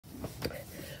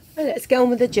Well, let's get on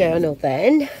with the journal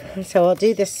then. So I'll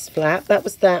do this flap. That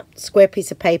was that square piece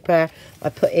of paper I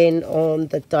put in on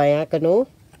the diagonal.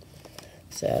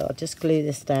 So I'll just glue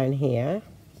this down here.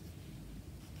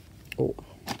 Oh.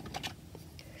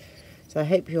 So I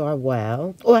hope you are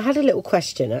well. Oh, I had a little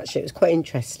question actually. It was quite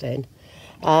interesting.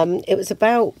 It was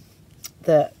about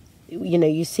the, you know,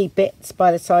 you see bits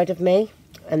by the side of me,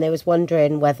 and they was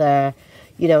wondering whether,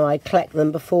 you know, I collect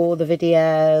them before the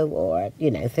video or, you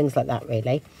know, things like that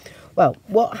really. Well,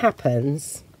 what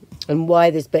happens and why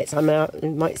there's bits,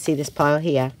 you might see this pile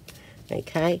here,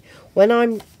 okay? When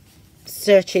I'm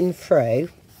searching through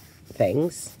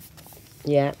things,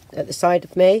 yeah, at the side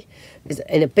of me, is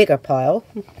in a bigger pile,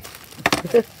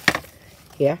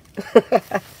 here,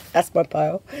 that's my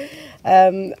pile,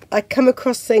 I come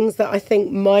across things that I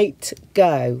think might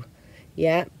go,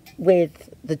 yeah, with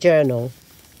the journal.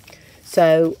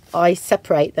 So I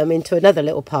separate them into another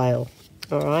little pile,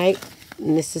 all right?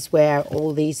 And this is where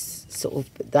all these sort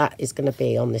of, that is going to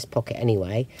be on this pocket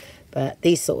anyway, but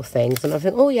these sort of things. And I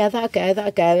think, oh yeah, that'll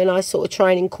go. And I sort of try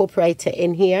and incorporate it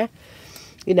in here,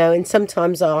 you know, and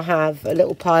sometimes I'll have a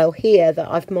little pile here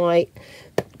that I've might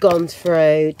gone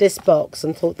through this box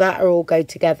and thought that'll all go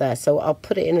together. So I'll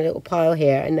put it in a little pile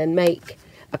here and then make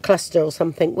a cluster or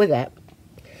something with it.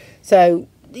 So,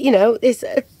 you know,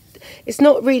 it's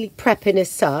not really prepping as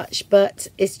such, but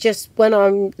it's just when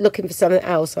I'm looking for something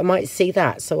else, I might see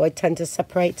that. So I tend to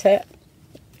separate it.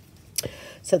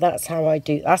 So that's how I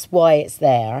do. That's why it's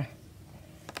there.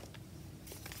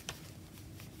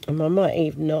 And I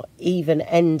might not even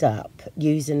end up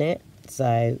using it. So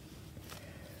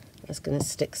I'm just going to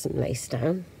stick some lace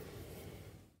down.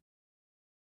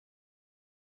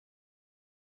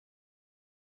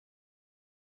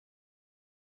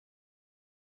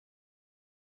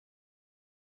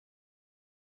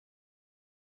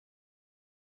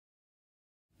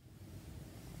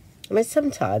 I mean,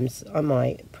 sometimes I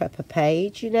might prep a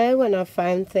page, you know, when I've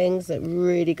found things that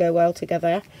really go well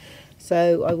together.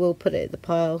 So I will put it in the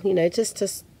pile, you know, just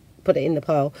to put it in the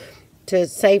pile to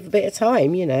save a bit of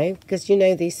time, you know, because, you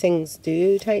know, these things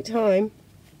do take time.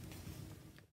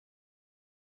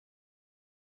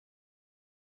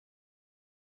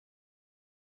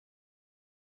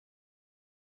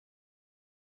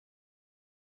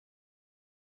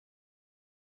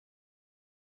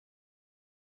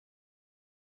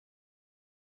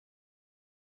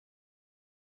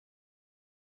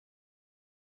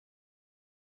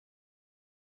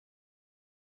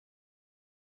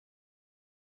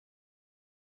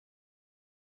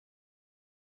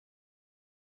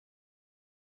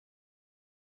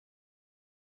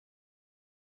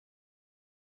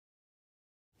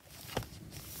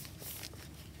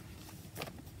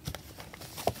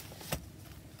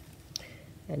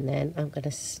 And then I'm going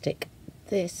to stick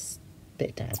this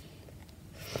bit down.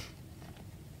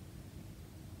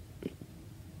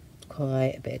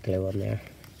 Quite a bit of glue on there.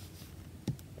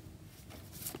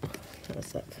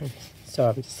 How's that for? So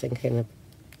I'm just thinking of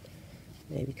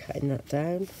maybe cutting that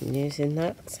down and using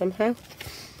that somehow.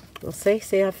 We'll see.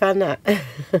 See, I found that.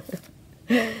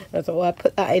 I thought, well, I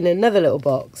put that in another little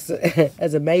box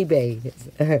as a maybe.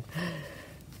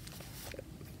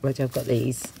 Which I've got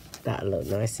these. That'll look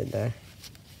nice in there.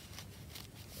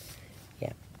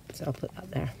 Yeah, so I'll put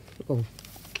that there. Oh,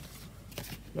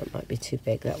 that might be too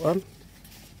big, that one.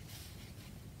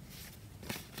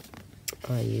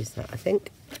 I'll use that, I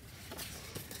think.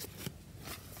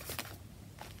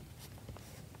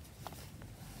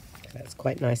 That's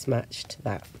quite a nice match to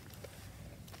that.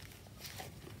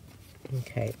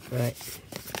 Okay, right.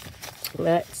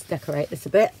 Let's decorate this a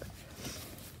bit.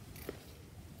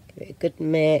 Give it a good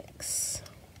mix.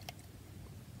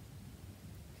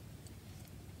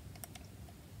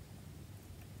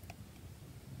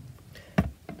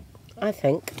 I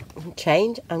think,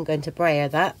 change, I'm going to brayer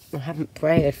that. I haven't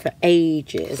brayered for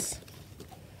ages.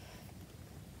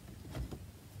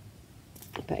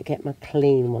 I better get my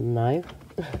clean one now.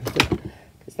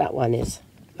 Because that one is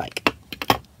like,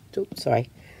 oops,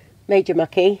 sorry, major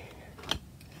mucky.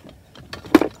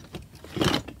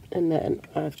 And then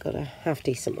I've got a half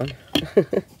decent one.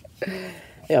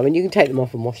 Yeah, I mean, you can take them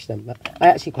off and wash them, but I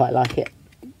actually quite like it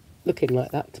looking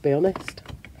like that, to be honest.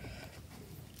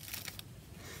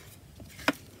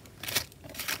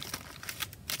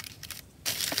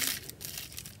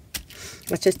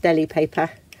 That's just deli paper.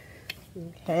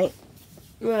 Okay,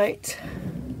 right.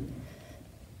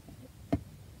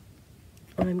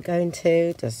 I'm going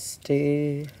to just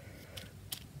do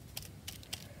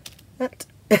that.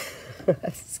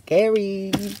 That's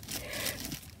scary.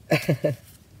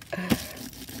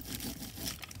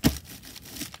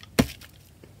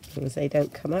 As they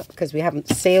don't come up because we haven't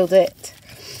sealed it.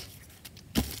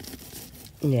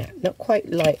 Yeah, not quite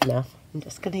light enough. I'm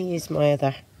just going to use my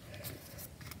other.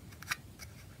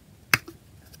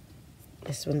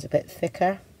 This one's a bit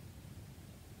thicker.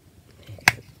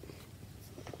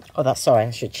 Oh, that's, sorry,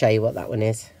 I should show you what that one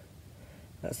is.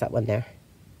 That's that one there.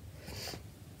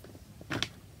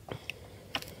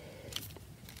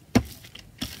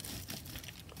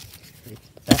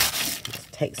 Let's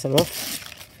take some off.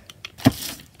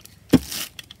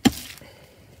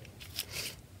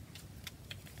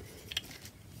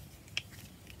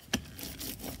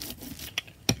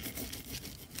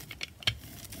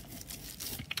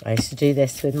 I used to do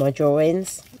this with my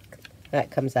drawings.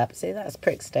 That comes up. See, that's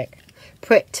prick stick.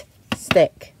 Pricked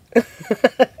stick.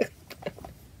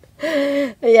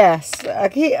 Yes,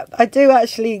 I do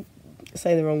actually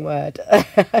say the wrong word.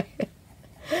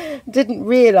 Didn't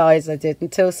realise I did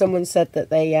until someone said that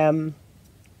they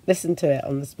listened to it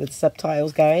on this with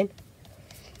subtitles going.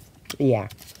 Yeah.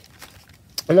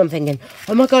 And I'm thinking,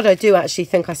 oh my God, I do actually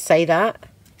think I say that.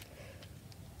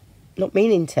 Not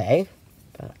meaning to,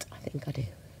 but I think I do.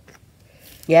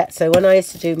 Yeah, so when I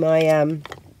used to do my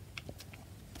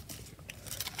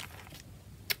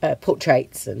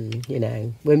portraits and, you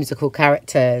know, whimsical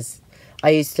characters, I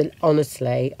used to,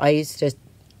 honestly,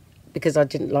 because I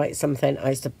didn't like something, I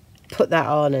used to put that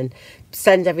on and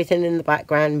send everything in the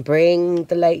background, bring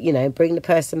the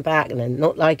person back, and then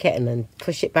not like it, and then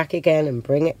push it back again and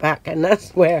bring it back. And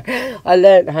that's where I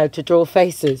learned how to draw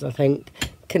faces, I think,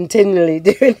 continually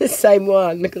doing the same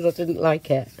one because I didn't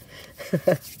like it.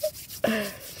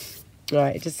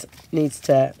 Right, it just needs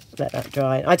to let that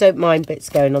dry. I don't mind bits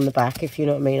going on the back, if you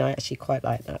know what I mean. I actually quite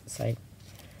like that, so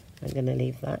I'm going to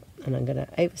leave that, and I'm going to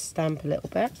over stamp a little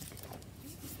bit.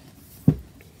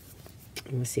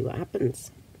 And we'll see what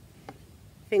happens.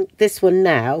 I think this one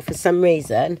now, for some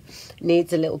reason,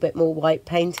 needs a little bit more white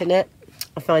paint in it.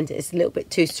 I find it's a little bit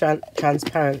too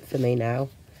transparent for me now.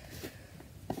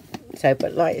 So,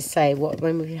 but like I say,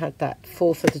 when we had that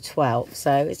 4 for the 12th,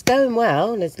 so it's going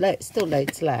well, and there's still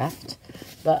loads left.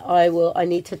 But I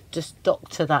need to just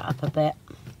doctor that up a bit.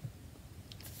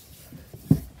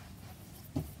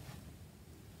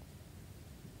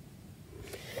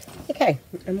 Okay,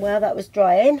 and while that was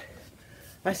drying,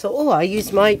 I thought, oh, I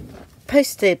used my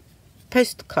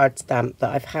postcard stamp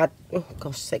that I've had, oh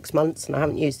gosh, 6 months, and I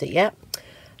haven't used it yet.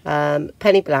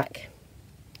 Penny Black.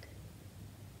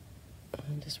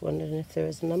 I'm just wondering if there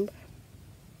is a number.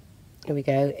 Here we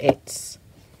go. It's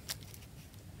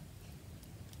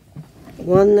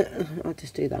one. I'll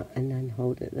just do that and then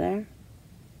hold it there.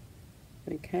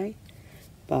 Okay.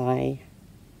 By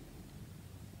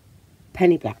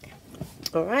Penny Black.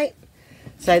 All right.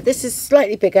 So this is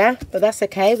slightly bigger, but that's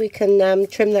okay. We can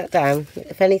trim that down.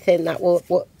 If anything, that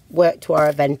will work to our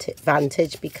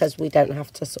advantage because we don't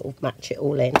have to sort of match it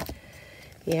all in.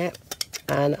 Yeah.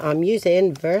 And I'm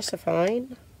using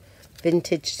VersaFine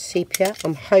Vintage Sepia.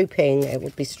 I'm hoping it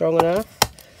will be strong enough.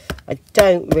 I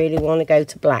don't really want to go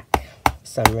to black for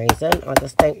some reason. I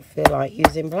just don't feel like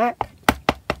using black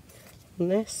on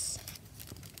this.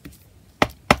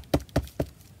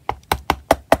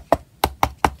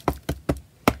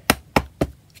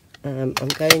 I'm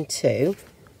going to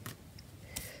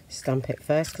stamp it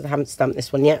first because I haven't stamped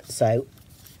this one yet, so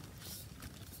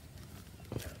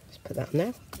just put that on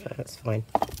there. That's fine.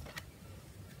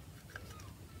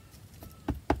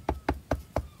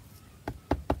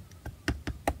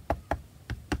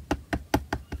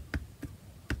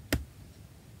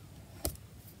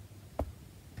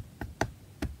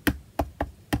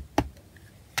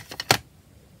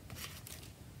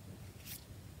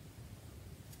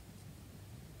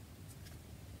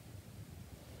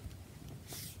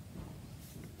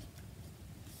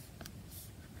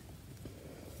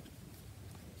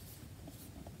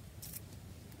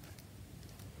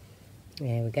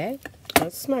 There we go. I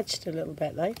smudged a little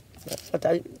bit though. I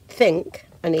don't think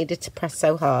I needed to press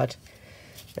so hard.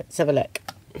 Let's have a look.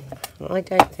 I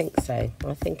don't think so.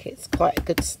 I think it's quite a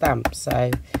good stamp.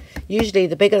 So usually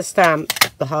the bigger the stamp,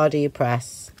 the harder you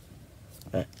press.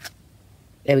 But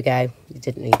there we go. You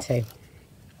didn't need to.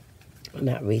 And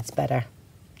that reads better.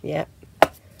 Yep.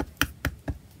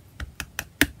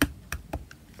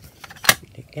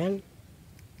 Again.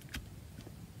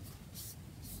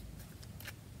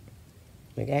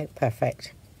 There we go,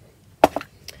 perfect.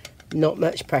 Not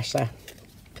much pressure.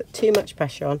 Put too much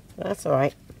pressure on. That's all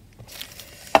right.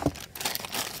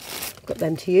 Got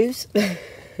them to use.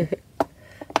 Let's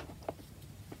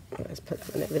put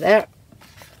that one over there.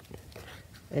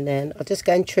 And then I'll just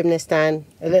go and trim this down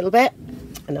a little bit,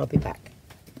 and I'll be back.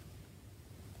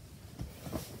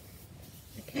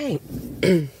 Okay.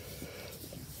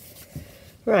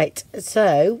 Right,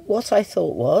 so what I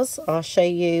thought was, I'll show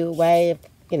you a way of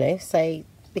you know, say,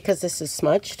 because this is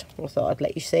smudged, I thought I'd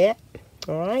let you see it.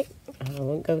 Alright, I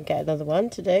won't go and get another one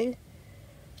to do.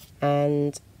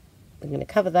 And I'm going to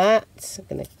cover that.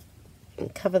 I'm going to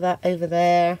cover that over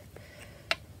there.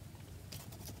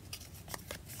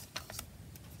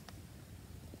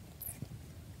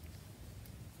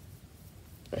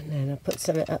 And then I'll put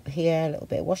some up here, a little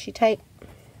bit of washi tape.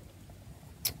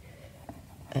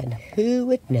 And who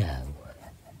would know?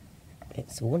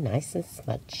 It's all nice and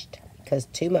smudged because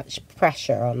too much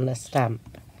pressure on the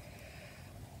stamp.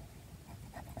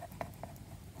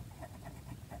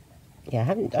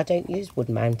 Yeah, I don't use wood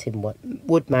mounted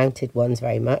ones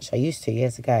very much. I used to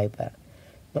years ago, but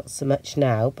not so much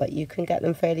now. But you can get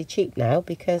them fairly cheap now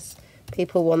because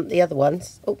people want the other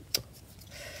ones. Oh,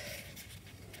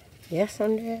 yes,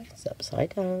 Andrea, it's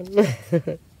upside down.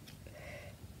 There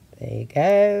you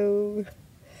go.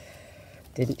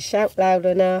 Didn't shout loud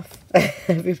enough,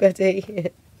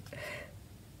 everybody.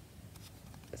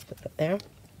 Let's put that there.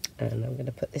 And I'm going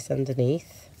to put this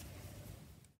underneath.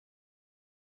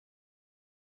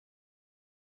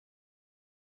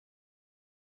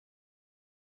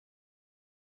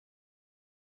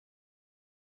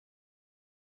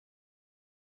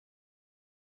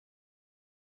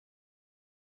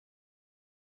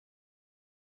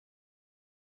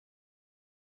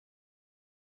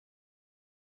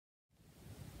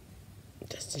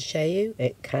 Just to show you,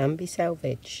 it can be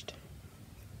salvaged.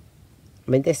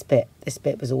 I mean, this bit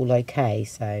was all okay,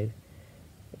 so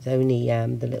it's only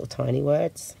the little tiny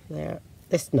words there.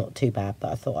 This is not too bad,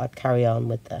 but I thought I'd carry on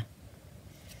with the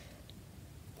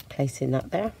placing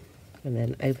that there, and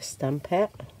then over stamp it.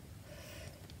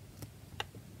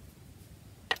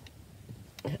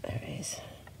 There it is.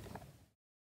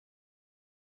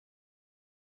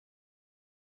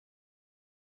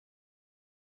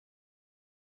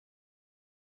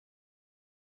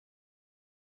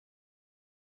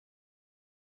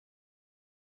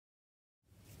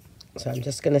 So I'm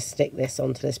just going to stick this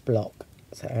onto this block.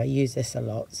 So I use this a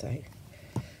lot, so.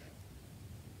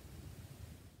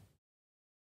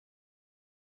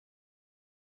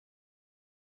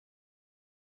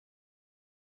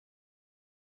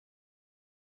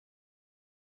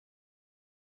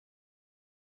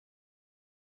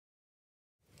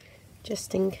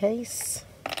 Just in case.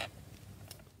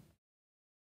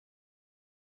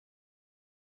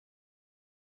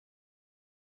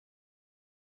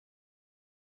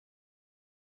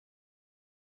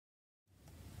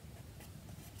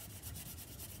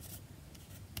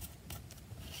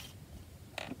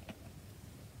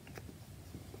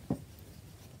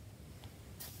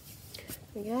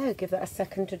 Yeah, give that a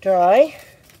second to dry.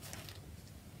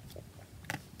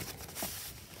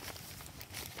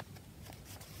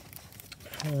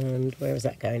 And where was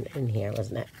that going? In here,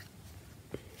 wasn't it?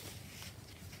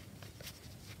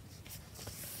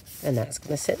 And that's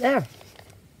going to sit there.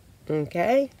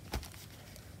 Okay.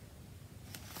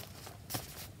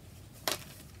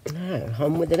 Now,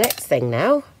 on with the next thing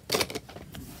now.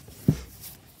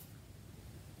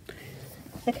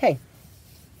 Okay.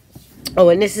 Oh,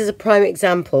 and this is a prime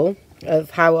example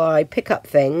of how I pick up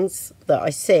things that I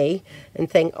see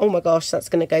and think, oh my gosh, that's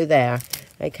going to go there.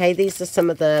 Okay, these are some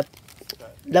of the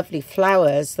lovely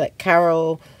flowers that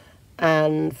Carol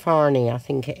and Farney, I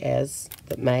think it is,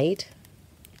 that made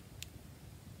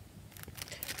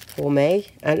for me.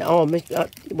 And oh,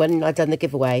 when I done the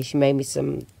giveaway, she made me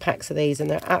some packs of these, and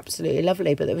they're absolutely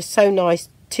lovely, but they were so nice,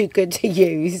 too good to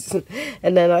use.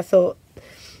 And then I thought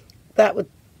that would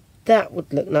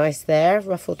look nice there,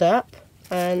 ruffled up,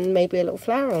 and maybe a little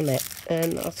flower on it,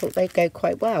 and I thought they'd go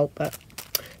quite well. But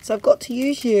so I've got to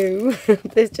use you.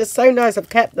 They're just so nice. I've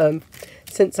kept them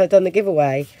since I've done the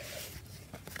giveaway.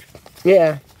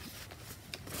 Yeah.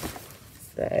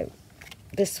 So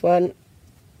this one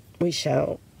we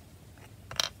shall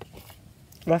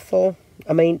ruffle.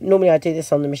 I mean, normally I do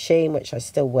this on the machine, which I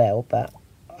still will, but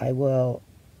I will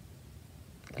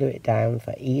glue it down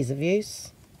for ease of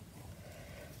use.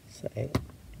 So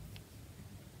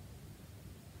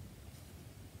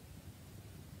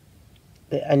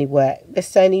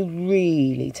this only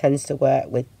really tends to work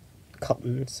with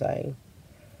cotton, so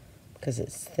because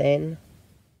it's thin.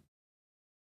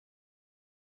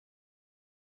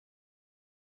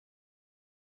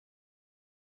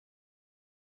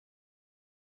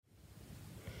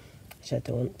 Which I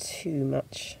don't want too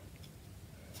much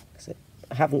because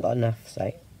I haven't got enough, so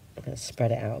I'm going to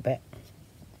spread it out a bit.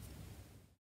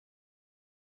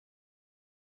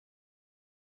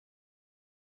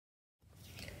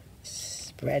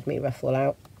 Spread me ruffle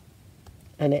out,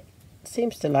 and it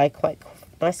seems to lie quite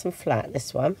nice and flat,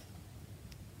 this one,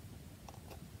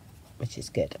 which is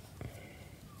good.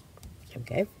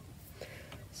 Okay,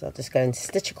 So I'll just go and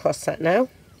stitch across that now.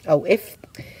 Oh, if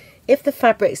the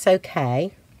fabric's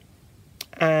okay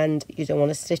and you don't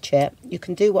want to stitch it, you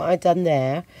can do what I've done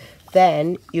there.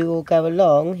 Then you will go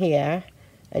along here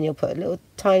and you'll put a little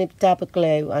tiny dab of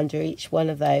glue under each one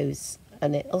of those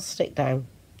and it'll stick down.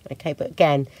 Okay, but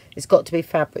again, it's got to be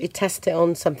fabric. You test it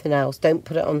on something else. Don't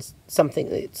put it on something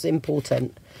that's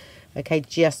important. Okay,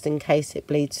 just in case it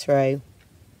bleeds through.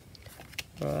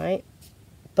 All right,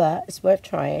 but it's worth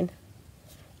trying.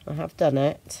 I have done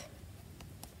it.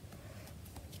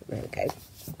 There we go.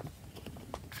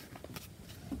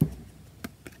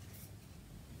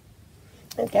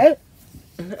 There we go.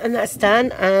 And that's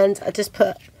done. And I just put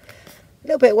a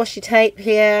little bit of washi tape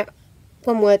here,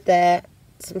 one word there,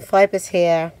 some fibres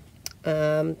here.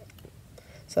 So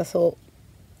I thought,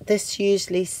 this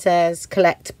usually says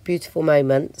collect beautiful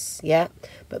moments, yeah,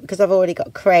 but because I've already got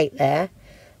a crate there,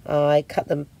 I cut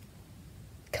the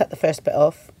first bit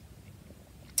off,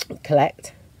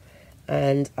 collect,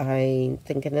 and I'm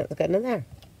thinking that they're going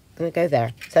to go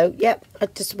there. So yep, I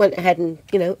just went ahead and,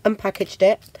 you know, unpackaged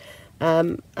it,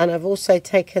 and I've also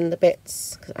taken the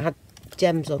bits because I had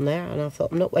gems on there, and I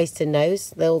thought I'm not wasting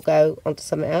those. They'll go onto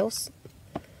something else.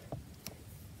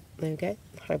 There we go.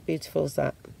 How beautiful is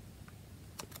that?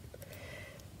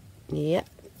 Yep.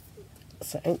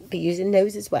 So I'll be using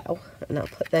those as well, and I'll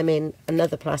put them in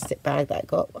another plastic bag that I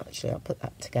got. Actually, I'll put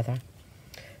that together.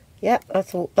 Yep, I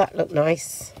thought that looked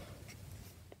nice.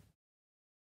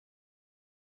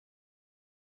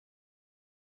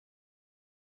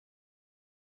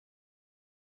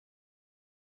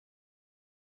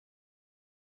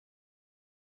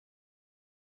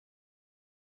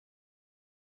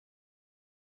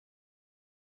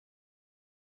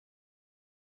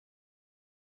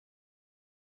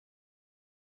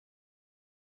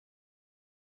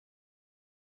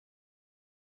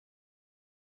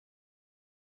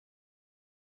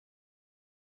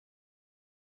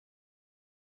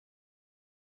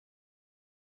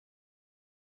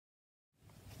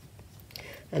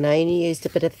 And I only used a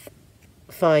bit of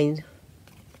fine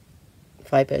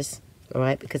fibres,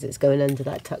 alright, because it's going under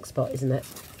that tuck spot, isn't it?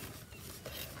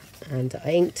 And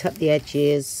I inked up the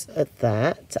edges of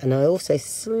that, and I also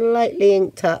slightly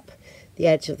inked up the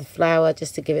edge of the flower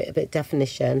just to give it a bit of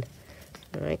definition.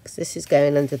 Alright, because this is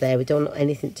going under there. We don't want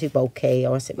anything too bulky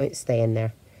or else it won't stay in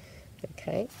there.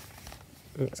 Okay,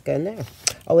 and it's going there.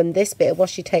 Oh, and this bit of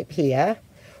washi tape here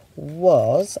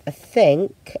was, I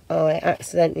think I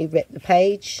accidentally ripped the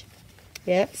page.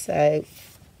 Yeah, so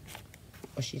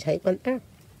washi tape went there.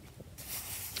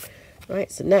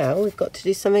 Right, so now we've got to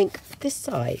do something this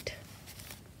side.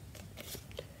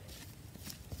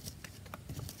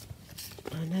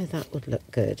 I know that would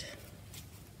look good.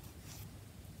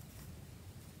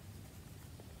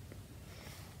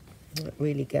 It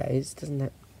really goes, doesn't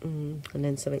it? And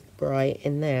then something bright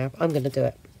in there. I'm going to do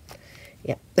it.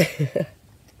 Yeah.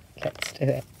 Let's do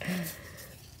it.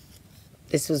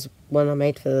 This was one I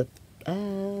made for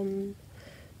the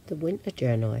winter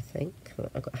journal, I think.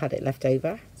 I had it left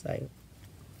over, so.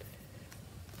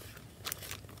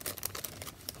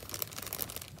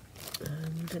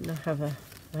 Didn't I have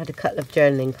I had a couple of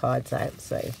journaling cards out,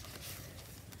 so.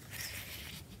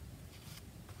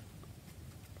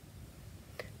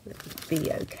 It'll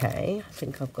be okay. I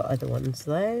think I've got other ones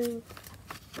though.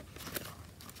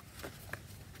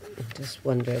 I'm just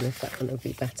wondering if that one will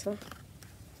be better.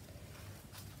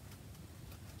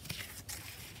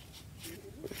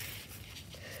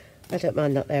 I don't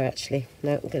mind that there actually.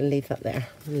 No, I'm going to leave that there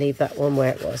and leave that one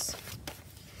where it was.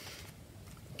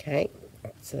 Okay,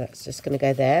 so that's just going to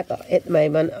go there, but at the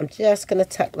moment I'm just going to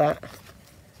tuck that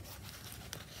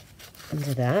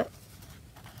under that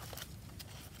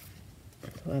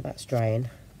while that's drying.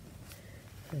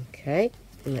 Okay,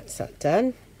 and that's that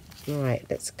done. Right,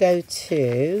 let's go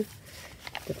to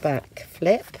the back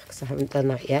flip because I haven't done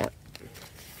that yet.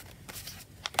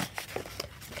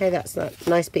 Okay, that's that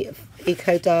nice bit of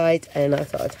eco dyed, and I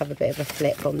thought I'd have a bit of a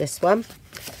flip on this one.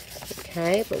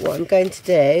 Okay, but what I'm going to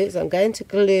do is I'm going to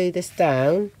glue this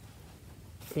down.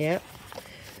 Yeah,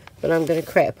 but I'm going to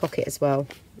create a pocket as well.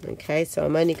 Okay, so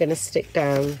I'm only going to stick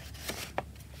down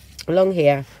along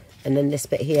here and then this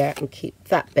bit here and keep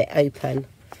that bit open.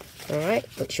 All right,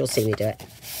 which you'll see me do it.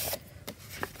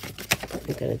 What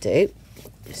I'm going to do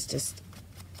is just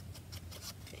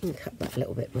ink up that a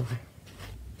little bit more.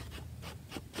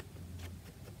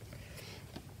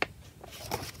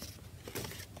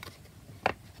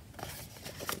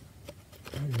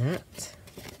 And that.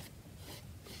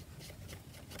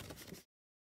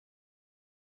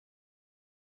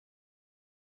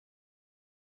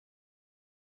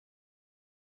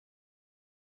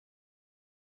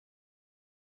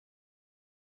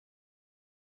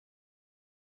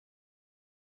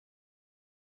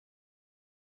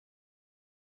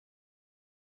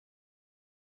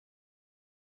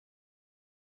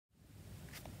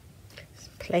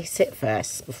 place it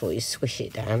first before you swish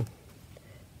it down.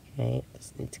 Okay,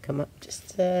 just need to come up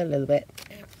just a little bit,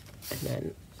 and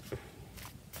then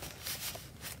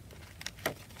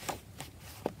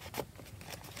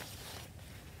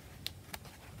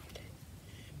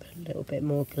put a little bit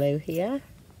more glue here.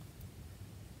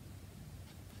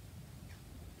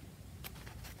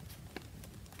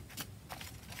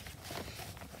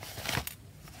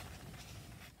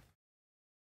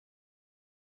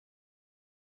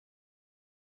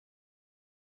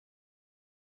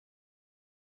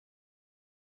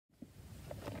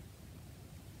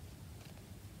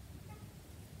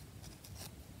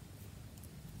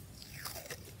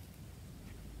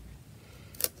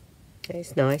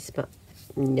 It's nice, but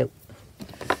nope.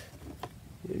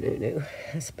 No,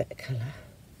 that's a better colour.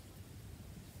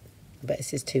 But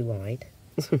this is too wide.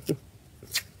 Oh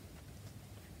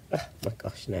my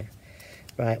gosh, no.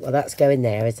 Right, well that's going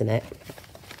there, isn't it?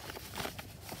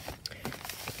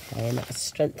 Okay, and let's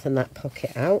strengthen that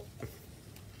pocket out.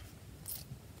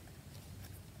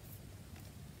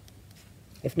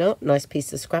 If not, nice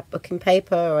piece of scrapbooking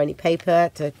paper or any paper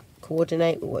to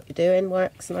coordinate with what you're doing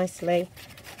works nicely.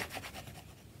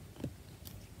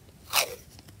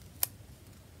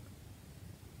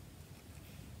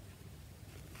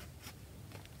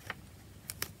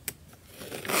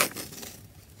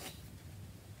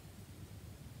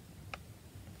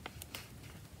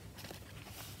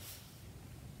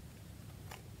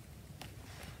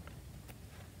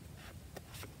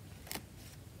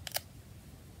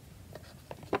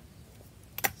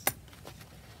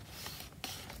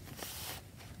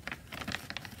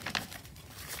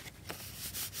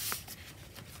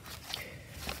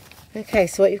 Okay,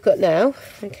 so what you've got now,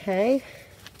 okay,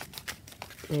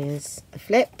 is a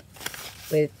flip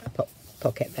with a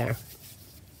pocket there.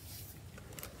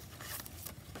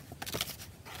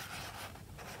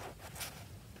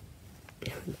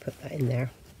 Put that in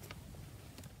there.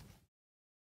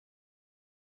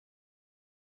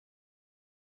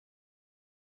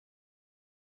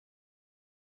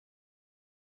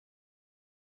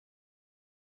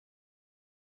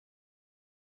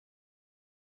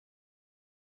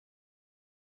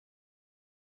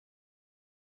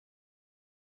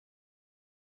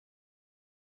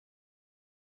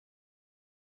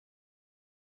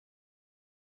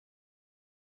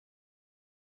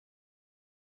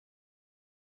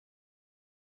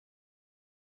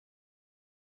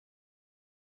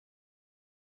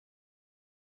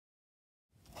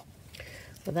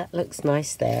 Well, that looks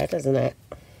nice there, doesn't it?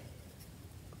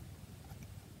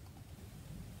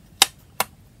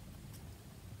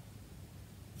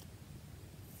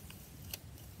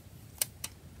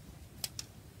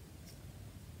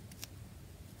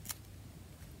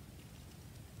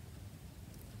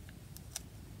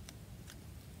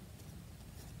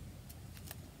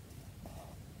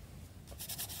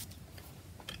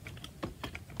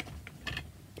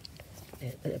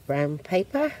 A bit of brown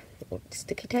paper or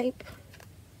sticky tape.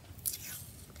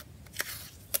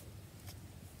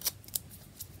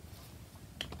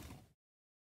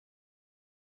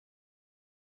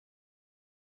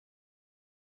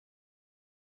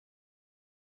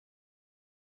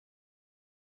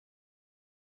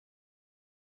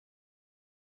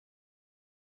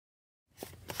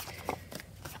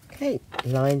 Okay,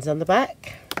 lines on the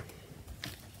back.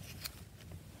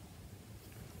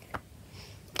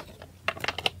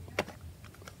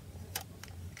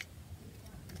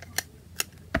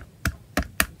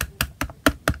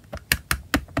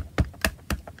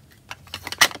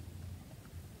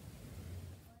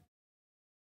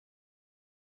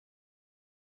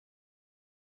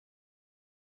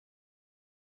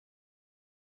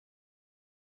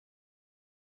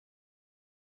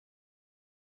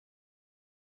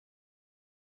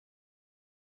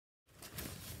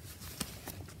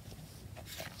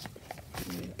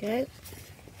 Go.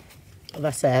 Well,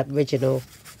 that's original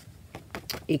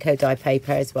eco dye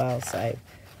paper as well, so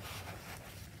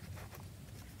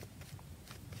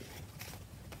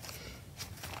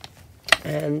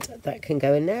and that can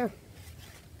go in there.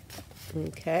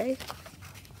 Okay,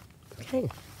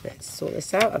 let's sort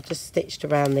this out. I've just stitched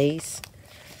around these.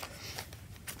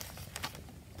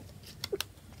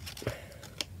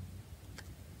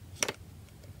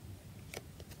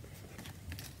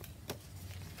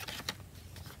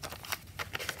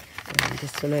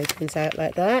 This one opens out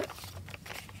like that.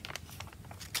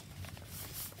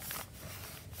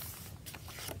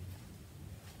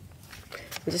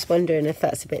 I'm just wondering if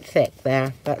that's a bit thick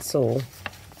there, that's all.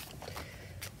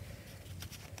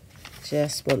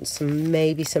 Just want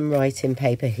maybe some writing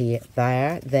paper here,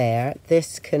 there.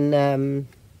 This can, I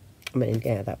mean,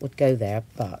 yeah, that would go there,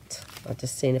 but I'm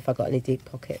just seeing if I've got any deep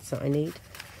pockets that I need.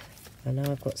 I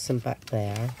know I've got some back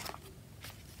there.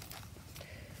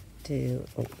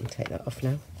 I'll take that off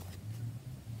now.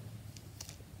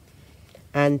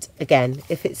 And again,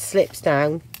 if it slips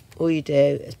down, all you do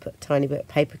is put a tiny bit of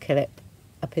paper clip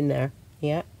up in there,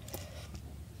 yeah.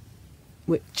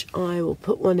 Which I will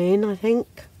put one in, I think,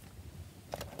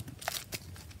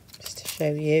 just to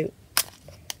show you.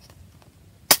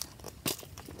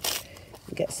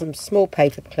 Get some small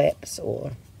paper clips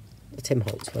or the Tim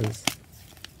Holtz ones.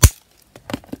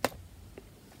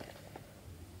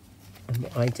 And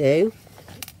what I do,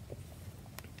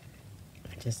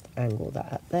 I just angle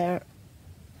that up there,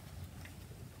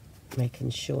 making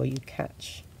sure you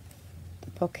catch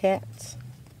the pocket,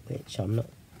 which I'm not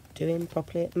doing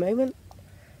properly at the moment.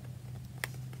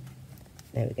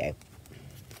 There we go,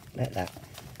 like that.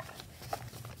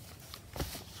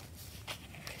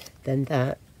 Then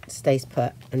that stays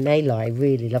put, and they lie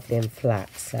really lovely and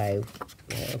flat, so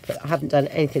I haven't done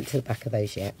anything to the back of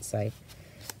those yet, so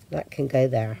that can go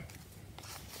there.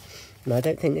 And I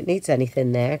don't think it needs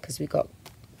anything there because we've got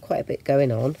quite a bit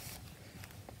going on.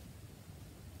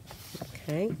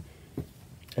 Okay,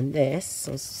 and this,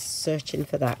 I was searching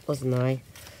for that, wasn't I?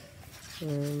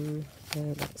 No,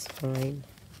 that's fine.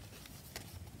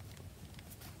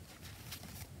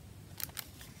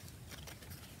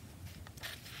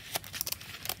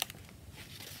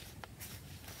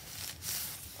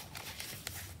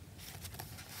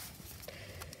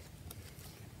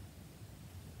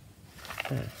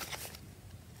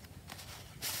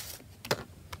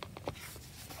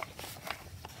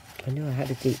 I knew I had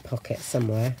a deep pocket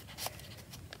somewhere.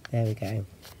 There we go.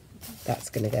 That's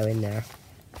going to go in there.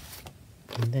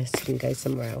 And this can go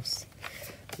somewhere else.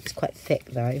 It's quite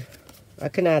thick though. I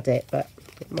can add it, but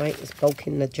it might just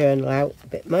bulking the journal out a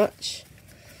bit much.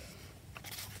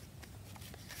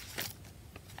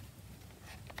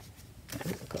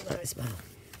 I've got that as well.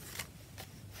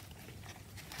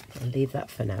 I'll leave that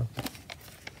for now.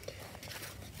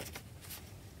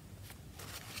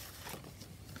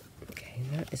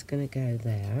 That is going to go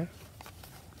there.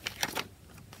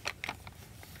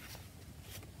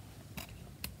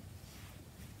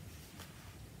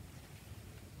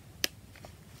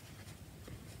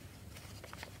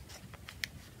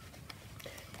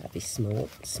 That'll be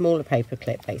smaller paper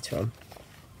clip later on.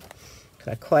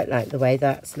 I quite like the way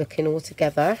that's looking all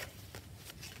together.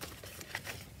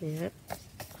 Yeah,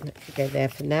 that could go there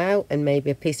for now, and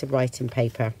maybe a piece of writing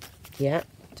paper. Yeah,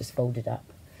 just fold it up,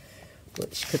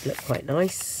 which could look quite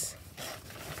nice.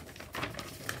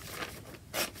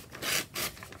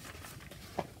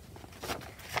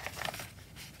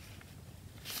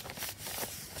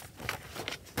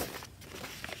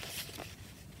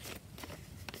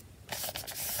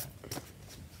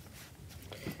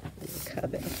 Cut a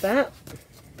bit of that.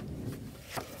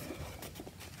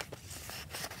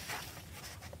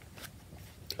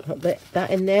 Put that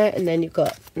in there, and then you've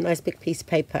got a nice big piece of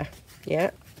paper.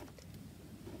 Yeah.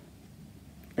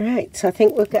 Right, so I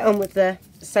think we'll get on with the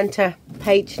centre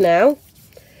page now,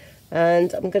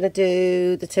 and I'm going to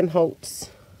do the Tim Holtz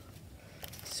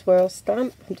swirl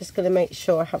stamp. I'm just going to make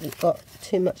sure I haven't got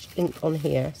too much ink on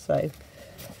here, so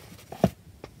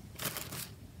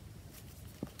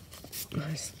I'll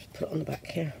just put it on the back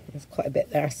here. There's quite a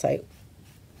bit there, so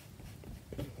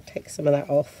take some of that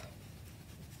off.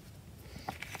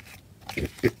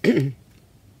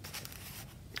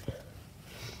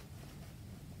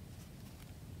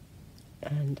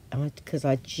 And because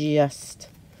I just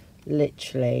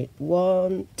literally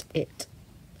want it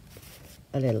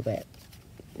a little bit,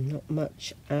 not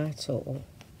much at all,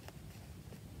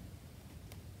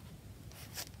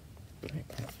 like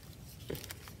that.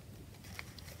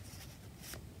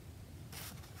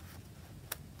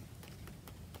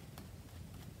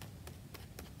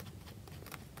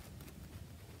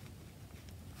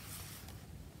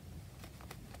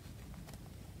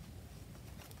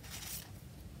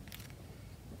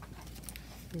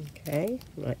 Okay,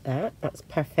 like that. That's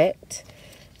perfect.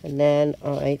 And then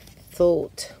I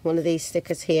thought one of these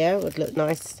stickers here would look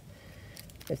nice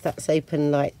if that's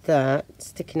open like that,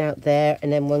 sticking out there,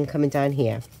 and then one coming down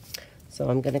here. So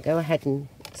I'm going to go ahead and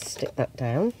stick that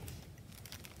down.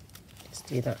 Just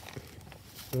do that.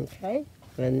 Okay,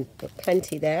 and got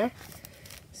plenty there.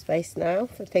 Space now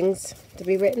for things to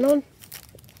be written on.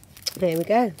 There we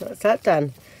go. That's that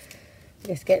done.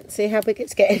 Let's see how big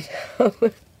it's getting.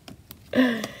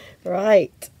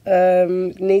 Right,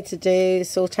 need to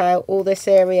sort out all this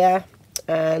area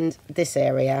and this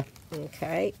area.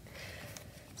 Okay,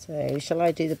 so shall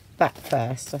I do the back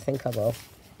first? I think I will.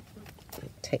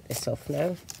 Take this off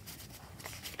now.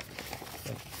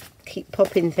 keep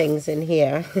popping things in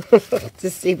here to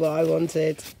see what I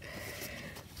wanted.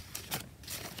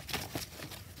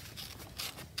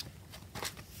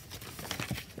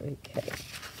 Okay.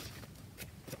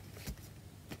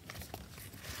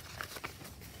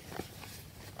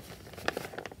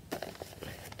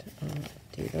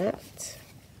 Do that.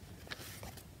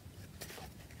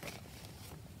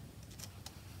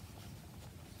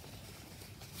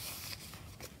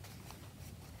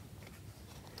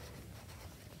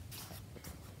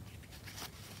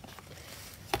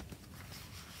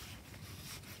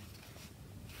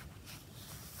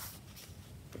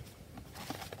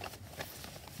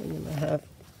 And then I have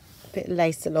a bit of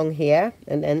lace along here,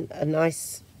 and then a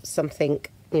nice something,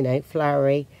 you know,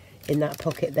 flowery in that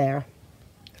pocket there.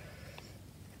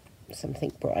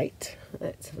 Something bright.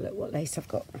 Let's have a look what lace I've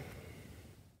got.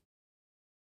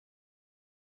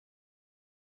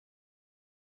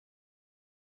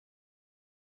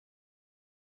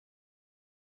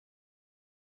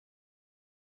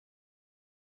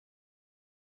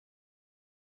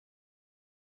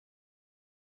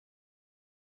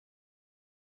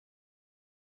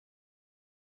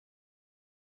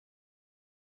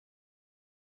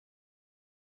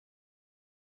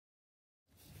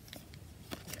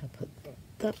 I'll put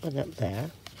that one up there.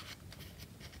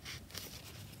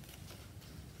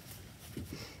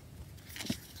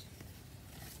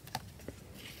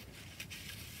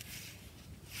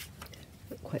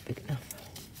 Not quite big enough.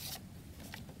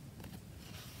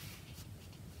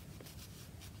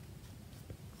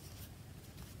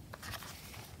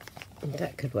 And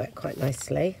that could work quite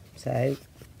nicely. So,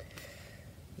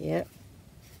 yeah.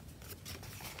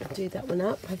 I'll do that one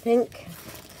up, I think.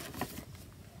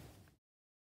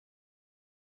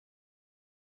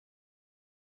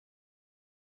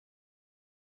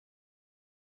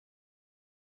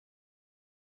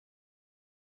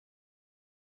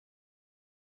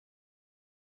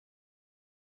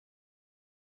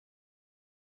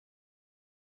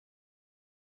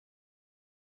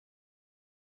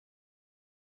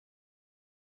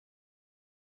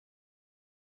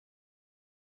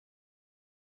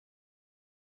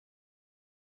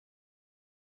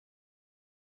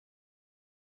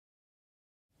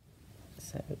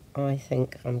 So I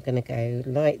think I'm going to go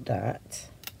like that.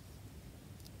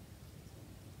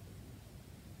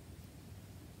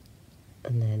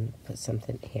 And then put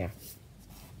something here.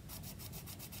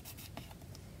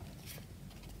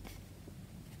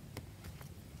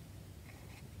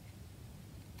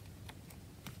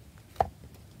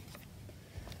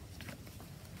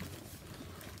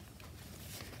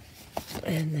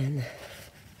 And then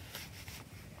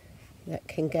that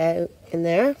can go in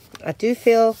there. I do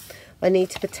feel I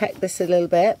need to protect this a little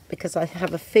bit because I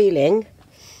have a feeling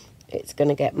it's going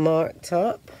to get marked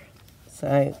up.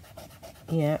 So,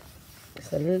 yeah,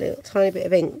 there's a little tiny bit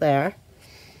of ink there,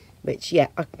 which, yeah,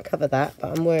 I can cover that,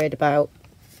 but I'm worried about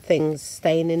things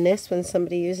staying in this when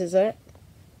somebody uses it.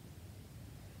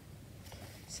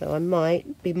 So I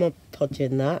might be Mod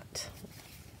Podging that,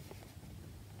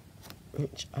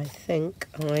 which I think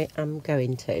I am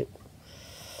going to.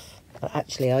 But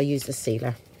actually, I'll use the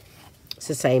sealer. It's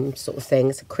the same sort of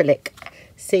thing. It's acrylic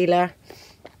sealer.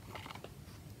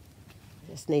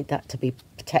 Just need that to be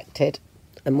protected.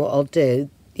 And what I'll do,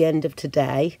 the end of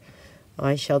today,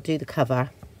 I shall do the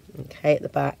cover, okay, at the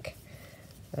back.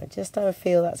 I just have a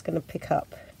feel that's going to pick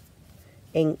up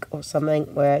ink or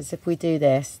something, whereas if we do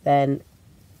this, then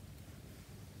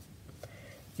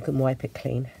you can wipe it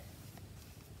clean.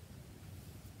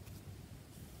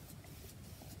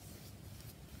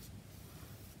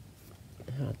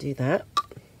 I'll do that.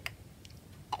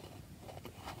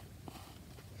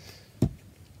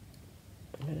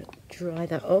 I'm going to dry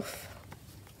that off.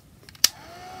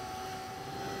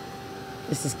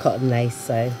 This is cotton lace,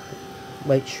 so it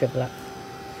won't shrivel up.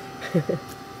 Okay.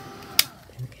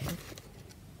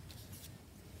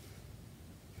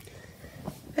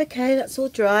 Okay, that's all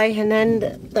dry, and then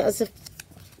that was a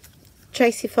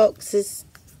Tracie Fox's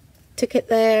ticket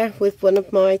there with one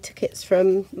of my tickets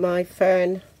from my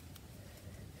fern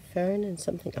and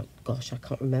something. Oh gosh, I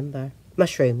can't remember.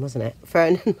 Mushroom, wasn't it?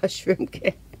 Fern and mushroom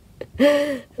kit.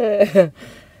 Yeah,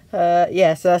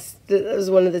 so that was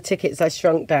one of the tickets I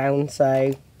shrunk down,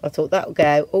 so I thought that would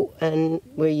go. Oh, and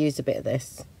we'll use a bit of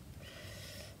this.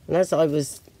 And as I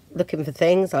was looking for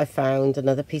things, I found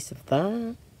another piece of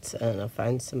that, and I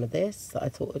found some of this that I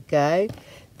thought would go.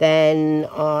 Then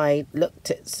I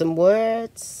looked at some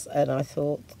words, and I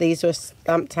thought these were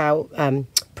stamped out,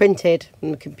 printed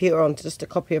from the computer onto just a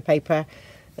copy of paper,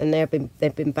 and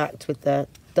they've been backed with the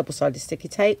double-sided sticky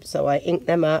tape. So I inked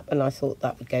them up, and I thought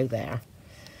that would go there.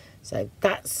 So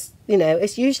that's you know,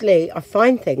 it's usually I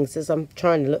find things as I'm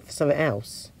trying to look for something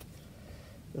else.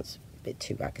 That's a bit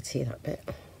too raggedy, that bit.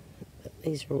 But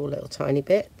these are all little tiny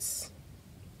bits.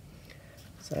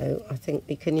 So I think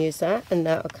we can use that, and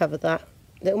that'll cover that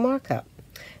little mark up.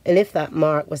 And if that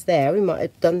mark was there, we might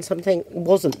have done something,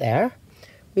 wasn't there,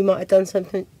 we might have done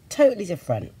something totally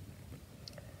different.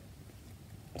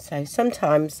 So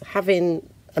sometimes having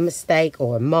a mistake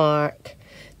or a mark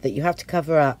that you have to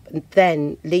cover up and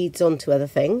then leads on to other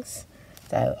things.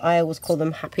 So I always call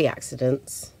them happy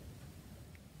accidents.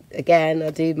 Again, I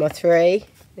do my 3.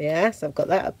 Yes, I've got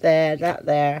that up there, that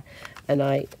there, and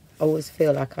I always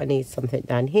feel like I need something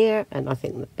down here, and I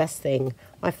think the best thing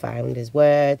I found is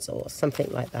words or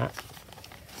something like that.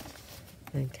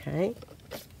 Okay,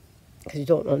 because you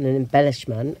don't want an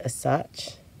embellishment as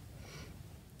such.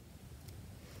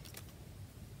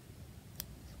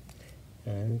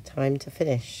 And time to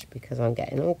finish, because I'm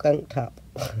getting all gunked up.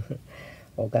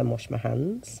 I'll go and wash my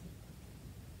hands.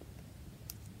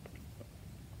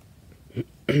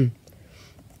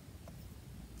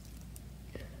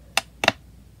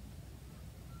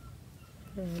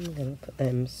 I'm going to put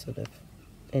them sort of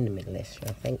in the middle-ish,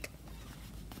 I think,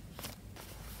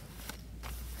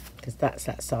 because that's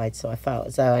that side, so I felt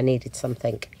as though I needed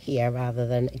something here rather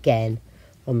than again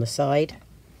on the side.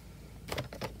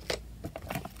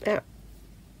 Yeah,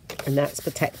 and that's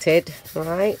protected, all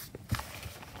right.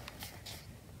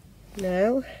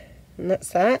 Now, and that's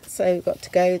that. So we've got to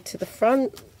go to the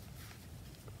front,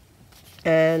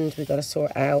 and we've got to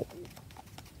sort out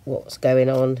what's going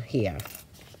on here.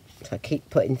 So I keep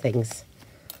putting things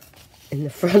in the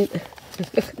front.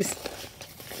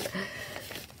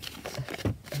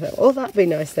 Oh, that'd be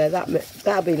nice there.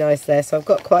 That'd be nice there. So I've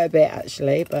got quite a bit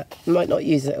actually, but I might not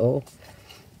use it all.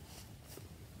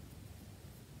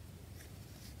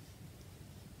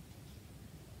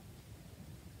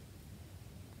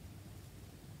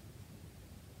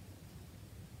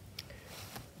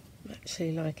 I'm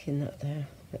actually liking that there,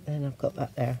 but then I've got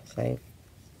that there. So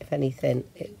if anything,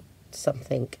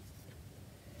 something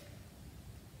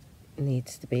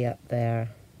needs to be up there.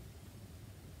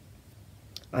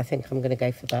 I think I'm going to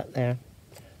go for that there.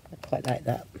 I quite like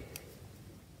that.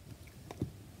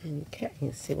 Okay,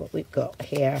 let's see what we've got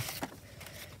here.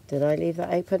 Did I leave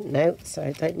that open? No, so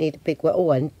I don't need a big one.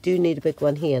 Oh, I do need a big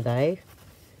one here though.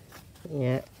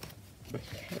 Yeah.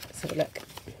 Okay, let's have a look.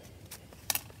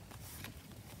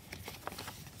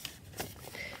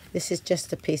 This is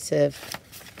just a piece of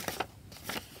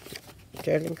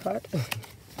journaling card.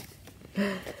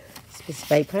 It's a piece of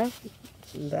paper.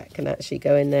 That can actually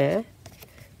go in there.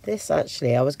 This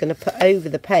actually I was going to put over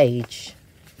the page,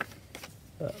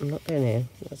 but I'm not going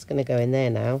to. That's going to go in there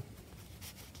now.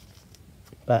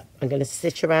 But I'm going to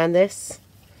stitch around this,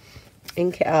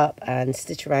 ink it up and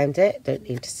stitch around it. Don't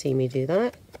need to see me do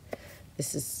that.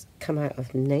 This has come out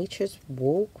of Nature's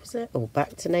Walk, was it? Or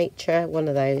Back to Nature, one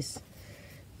of those.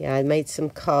 Yeah, I made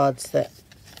some cards that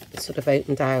sort of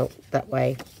opened out that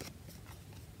way.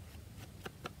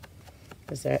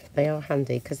 Because they are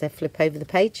handy, because they flip over the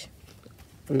page.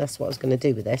 And that's what I was going to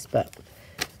do with this, but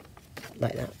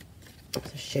like that.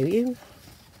 I'll show you.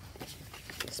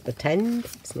 Just pretend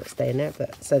it's not staying there,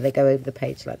 but so they go over the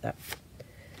page like that.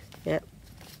 Yeah.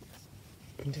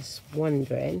 I'm just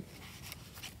wondering,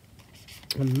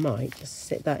 I might just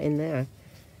sit that in there.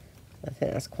 I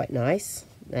think that's quite nice.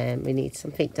 Then we need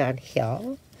something down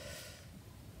here.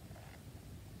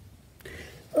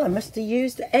 Well, I must have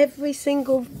used every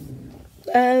single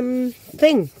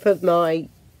thing for my,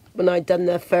 when I'd done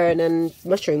the fern and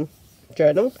mushroom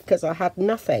journal, because I had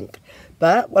nothing.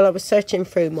 But while I was searching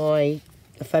through my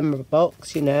ephemera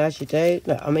box, you know, as you do,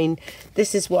 look, I mean,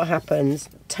 this is what happens.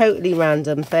 Totally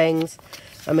random things.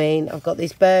 I mean, I've got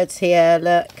these birds here,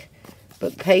 look,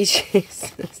 book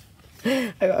pages.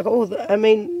 I got all the, I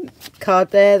mean,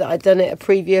 card there that I'd done it a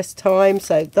previous time,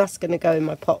 so that's going to go in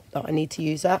my pot that I need to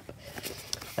use up.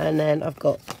 And then I've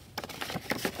got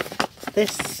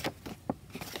this.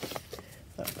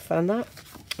 I found that,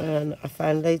 and I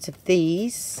found loads of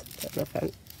these. I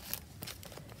found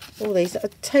all these that are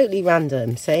totally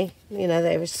random. See, you know,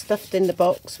 they were stuffed in the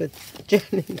box with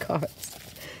journaling cards,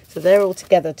 so they're all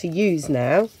together to use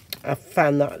now. I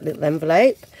found that little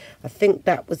envelope. I think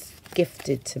that was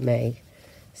gifted to me,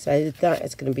 so that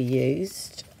is going to be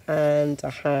used. And I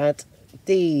had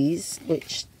these,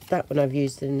 which that one I've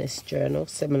used in this journal,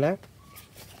 similar.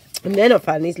 And then I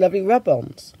found these lovely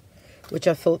rub-ons, which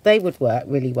I thought they would work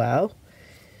really well.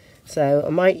 So I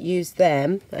might use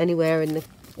them anywhere in the,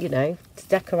 you know, to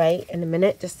decorate in a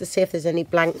minute, just to see if there's any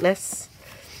blankness.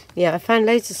 Yeah, I found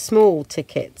loads of small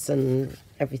tickets and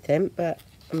everything, but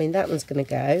I mean, that one's going to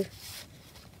go.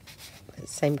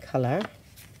 same colour.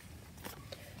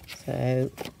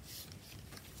 So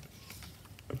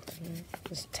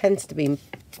there tends to be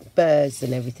birds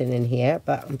and everything in here,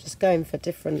 but I'm just going for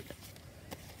different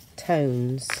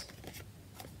tones.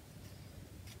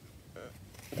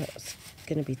 That's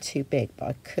going to be too big, but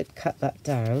I could cut that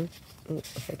down. Oh,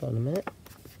 hold on a minute.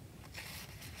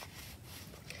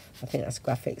 I think that's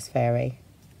Graphics Fairy,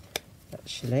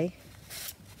 actually.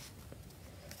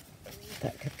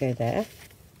 That could go there.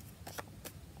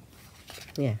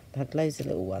 Yeah, I had loads of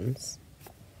little ones.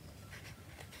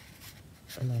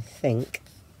 And I think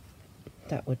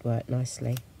that would work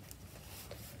nicely.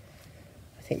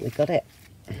 I think we got it.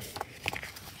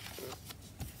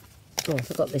 Oh, I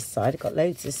forgot this side. I've got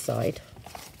loads this side.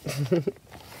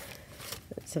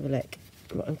 Let's have a look.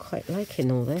 I'm quite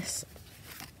liking all this.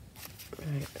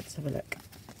 Right, let's have a look.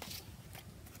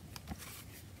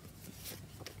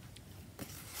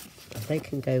 They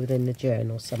can go within the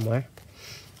journal somewhere.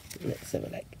 Let's have a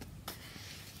look.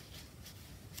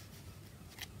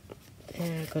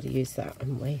 Yeah, I've got to use that,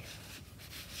 haven't we?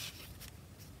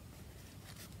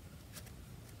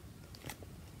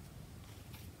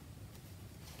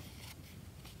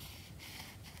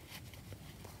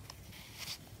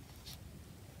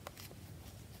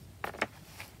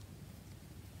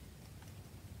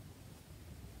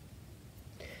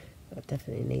 That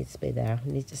definitely needs to be there. I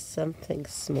need just something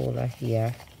smaller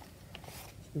here.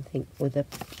 Something with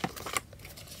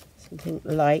something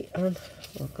light on.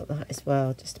 Oh, I've got that as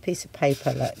well. Just a piece of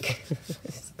paper, look.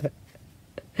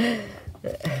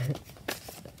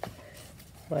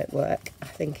 Might work. I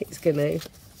think it's going to.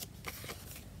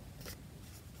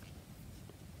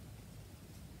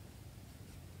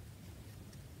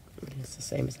 It's the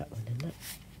same as that one, isn't it?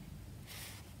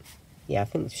 Yeah, I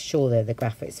think sure they're the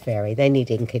Graphics Fairy. They need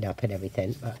inking up and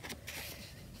everything, but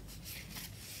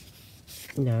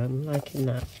no, I'm liking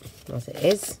that as it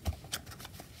is.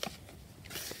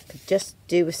 Could just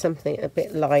do with something a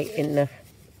bit light in the,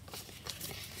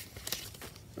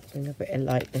 bring a bit of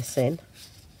lightness in.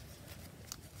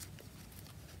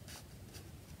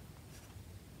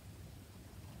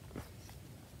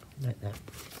 Like that.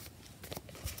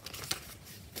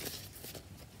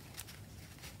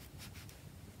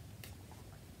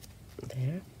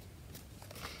 There.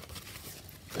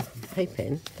 I'm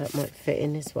hoping that might fit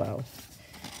in as well.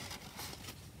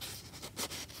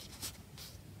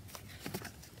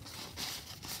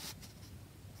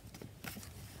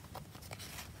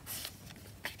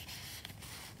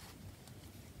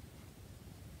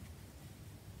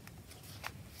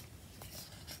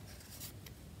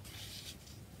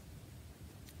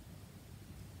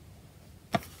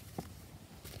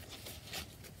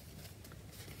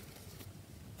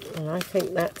 And I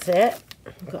think that's it.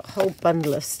 I've got a whole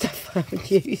bundle of stuff I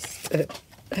haven't used.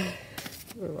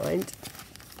 Never mind.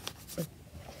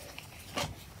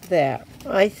 There.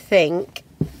 I think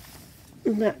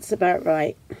that's about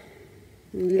right.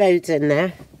 Loads in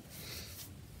there.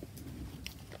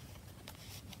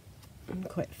 And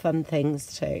quite fun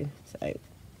things too. So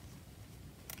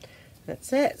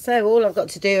that's it. So all I've got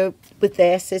to do with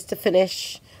this is to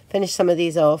finish some of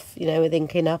these off, you know, with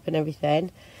inking up and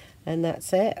everything. And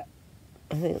that's it.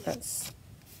 I think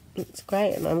it's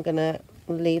great, and I'm gonna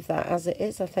leave that as it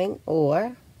is, I think.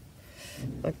 Or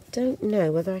I don't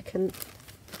know whether I can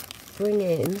bring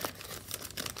in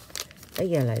a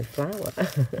yellow flower.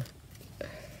 If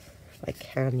I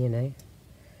can, you know.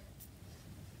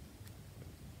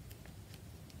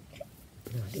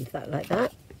 I'll leave that like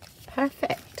that.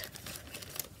 Perfect.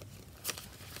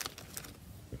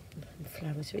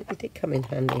 Flowers really did come in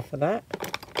handy for that.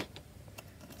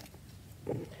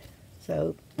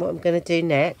 So what I'm going to do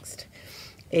next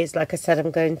is, like I said,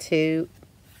 I'm going to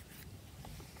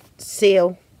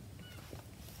seal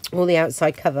all the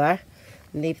outside cover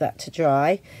and leave that to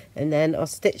dry, and then I'll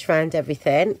stitch around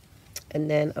everything, and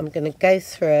then I'm going to go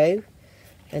through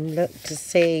and look to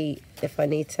see if I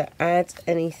need to add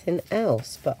anything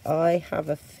else. But I have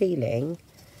a feeling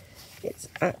it's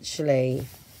actually,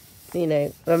 you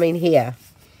know, I mean here,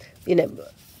 you know,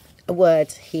 a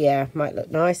word here might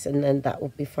look nice, and then that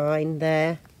would be fine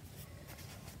there,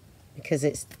 because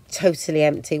it's totally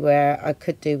empty, where I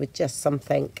could do with just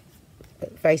something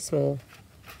but very small.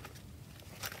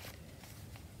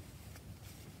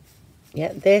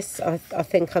 Yeah, this I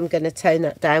think I'm going to tone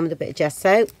that down with a bit of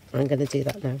gesso. I'm going to do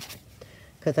that now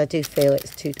because I do feel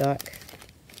it's too dark.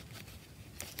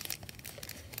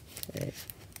 So,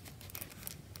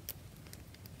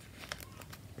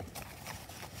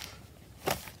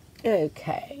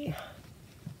 okay.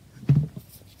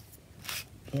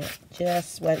 Yeah,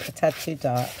 just went a tad too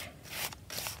dark.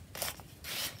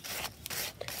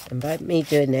 And by me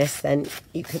doing this, then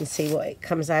you can see what it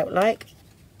comes out like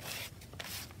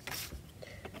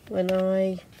when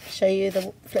I show you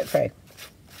the flip through.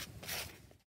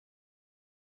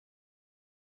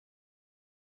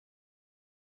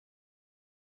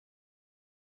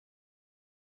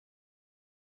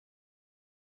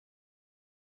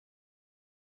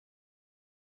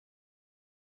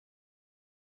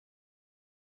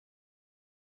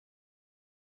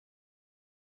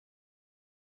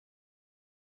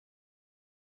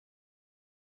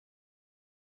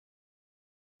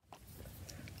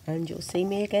 And you'll see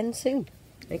me again soon.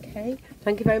 Okay,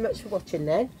 thank you very much for watching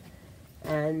then,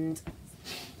 and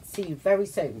see you very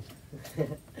soon.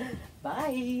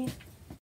 Bye.